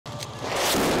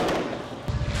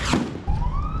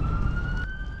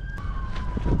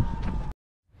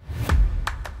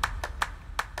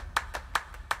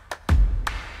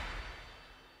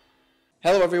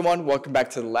Hello everyone, welcome back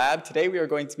to the lab. Today we are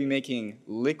going to be making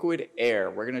liquid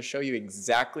air. We're going to show you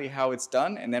exactly how it's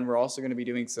done, and then we're also going to be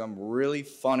doing some really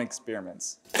fun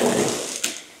experiments.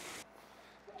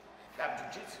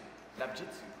 Lab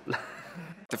jitsu.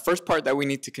 The first part that we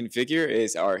need to configure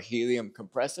is our helium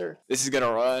compressor. This is going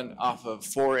to run off of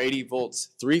 480 volts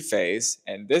 3-phase,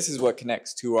 and this is what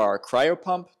connects to our cryo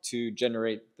pump to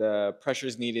generate the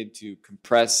pressures needed to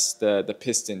compress the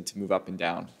piston to move up and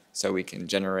down, so we can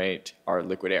generate our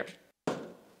liquid air.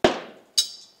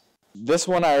 This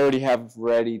one I already have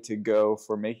ready to go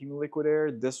for making liquid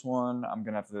air. This one I'm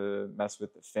gonna have to mess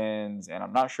with the fins, and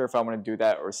I'm not sure if I want to do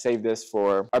that or save this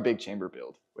for our big chamber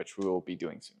build, which we will be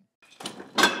doing soon.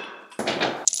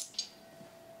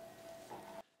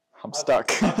 I'm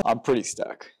stuck. I'm pretty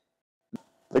stuck.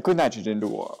 Liquid nitrogen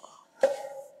door.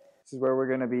 This is where we're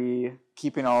gonna be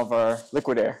keeping all of our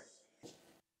liquid air.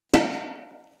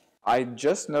 I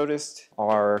just noticed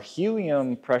our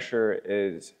helium pressure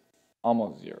is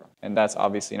almost 0, and that's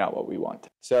obviously not what we want.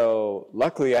 So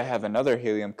luckily I have another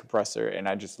helium compressor, and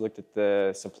I just looked at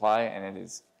the supply and it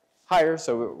is higher,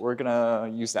 so we're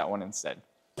gonna use that one instead.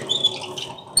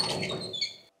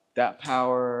 That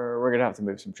power, we're gonna have to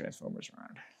move some transformers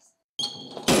around.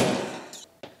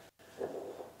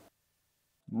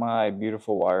 My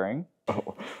beautiful wiring.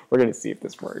 Oh, we're gonna see if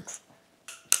this works.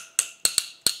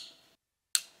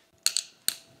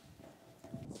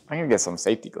 I'm gonna get some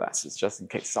safety glasses just in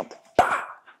case something.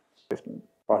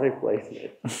 Product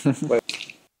placement.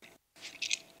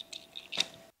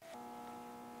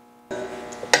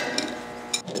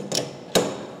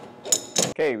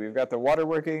 Okay, we've got the water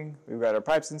working, we've got our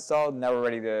pipes installed, now we're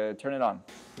ready to turn it on.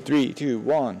 3, 2,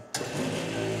 1.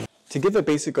 To give a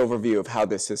basic overview of how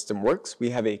this system works, we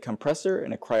have a compressor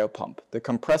and a cryo pump. The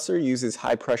compressor uses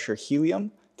high pressure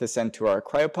helium to send to our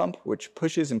cryo pump, which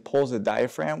pushes and pulls the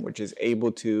diaphragm, which is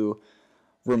able to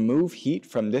remove heat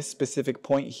from this specific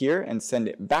point here and send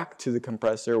it back to the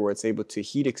compressor, where it's able to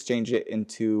heat exchange it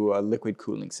into a liquid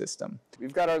cooling system.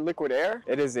 We've got our liquid air.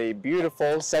 It is a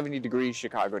beautiful 70-degree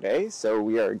Chicago day, so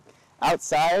we are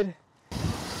outside.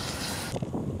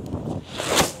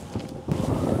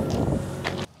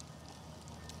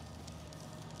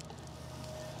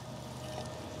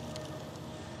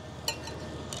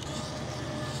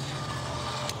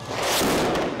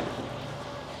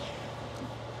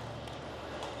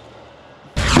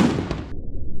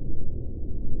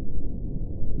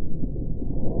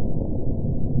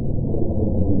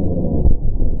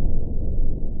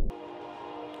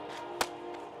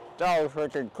 That was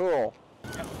freaking cool.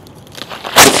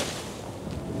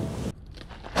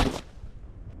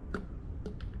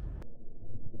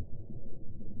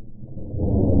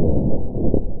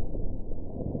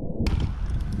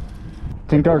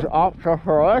 Think there's option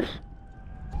for us?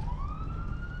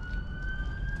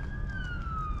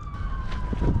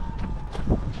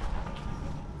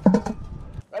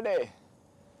 Ready,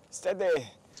 steady,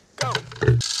 go!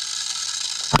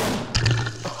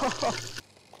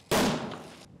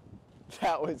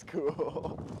 That was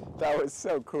cool. That was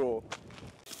so cool.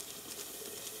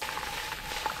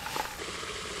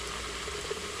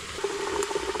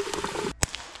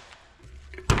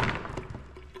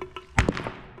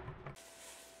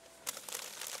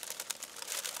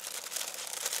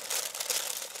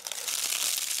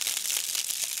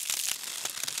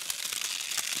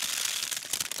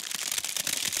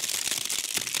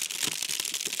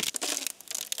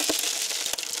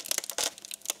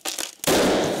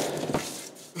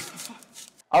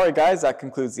 Alright guys, that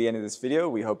concludes the end of this video.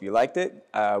 We hope you liked it.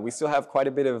 We still have quite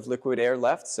a bit of liquid air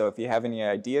left, so if you have any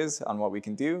ideas on what we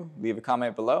can do, leave a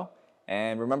comment below.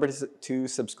 And remember to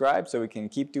subscribe so we can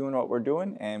keep doing what we're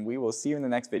doing, and we will see you in the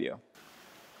next video.